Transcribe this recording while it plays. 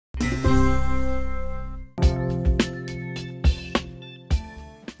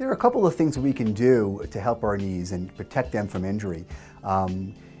are a couple of things we can do to help our knees and protect them from injury.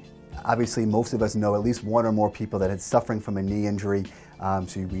 Obviously, most of us know at least one or more people that are suffering from a knee injury,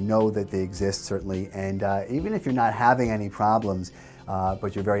 so we know that they exist, certainly. And even if you're not having any problems,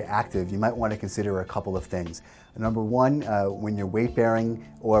 but you're very active, you might want to consider a couple of things. Number one, when you're weight bearing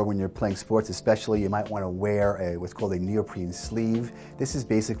or when you're playing sports especially, you might want to wear what's called a neoprene sleeve. This is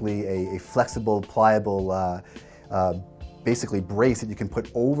basically a flexible, pliable, basically brace that you can put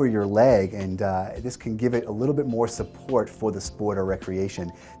over your leg, and this can give it a little bit more support for the sport or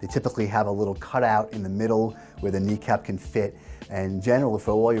recreation. They typically have a little cutout in the middle where the kneecap can fit, and in general,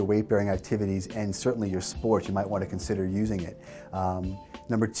 for all your weight-bearing activities and certainly your sports, you might want to consider using it.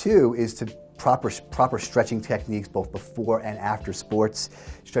 Number two is to proper stretching techniques both before and after sports,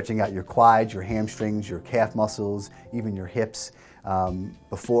 stretching out your quads, your hamstrings, your calf muscles, even your hips.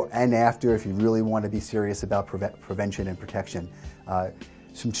 Before and after, if you really want to be serious about prevention and protection.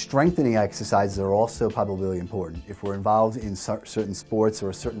 Some strengthening exercises are also probably really important. If we're involved in certain sports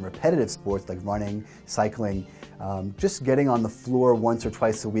or certain repetitive sports like running, cycling, just getting on the floor once or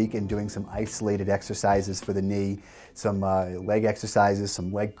twice a week and doing some isolated exercises for the knee, some leg exercises,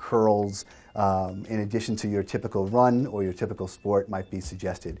 some leg curls, in addition to your typical run or your typical sport might be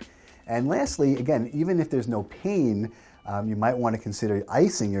suggested. And lastly, again, even if there's no pain, you might want to consider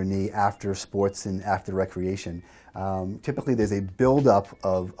icing your knee after sports and after recreation. Typically there's a buildup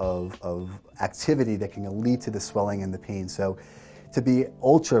of activity that can lead to the swelling and the pain. So to be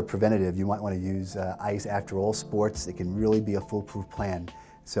ultra preventative, you might want to use ice after all sports. It can really be a foolproof plan.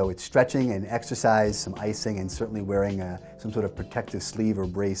 So it's stretching and exercise, some icing, and certainly wearing some sort of protective sleeve or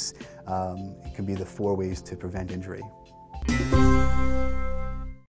brace. It can be the 4 ways to prevent injury.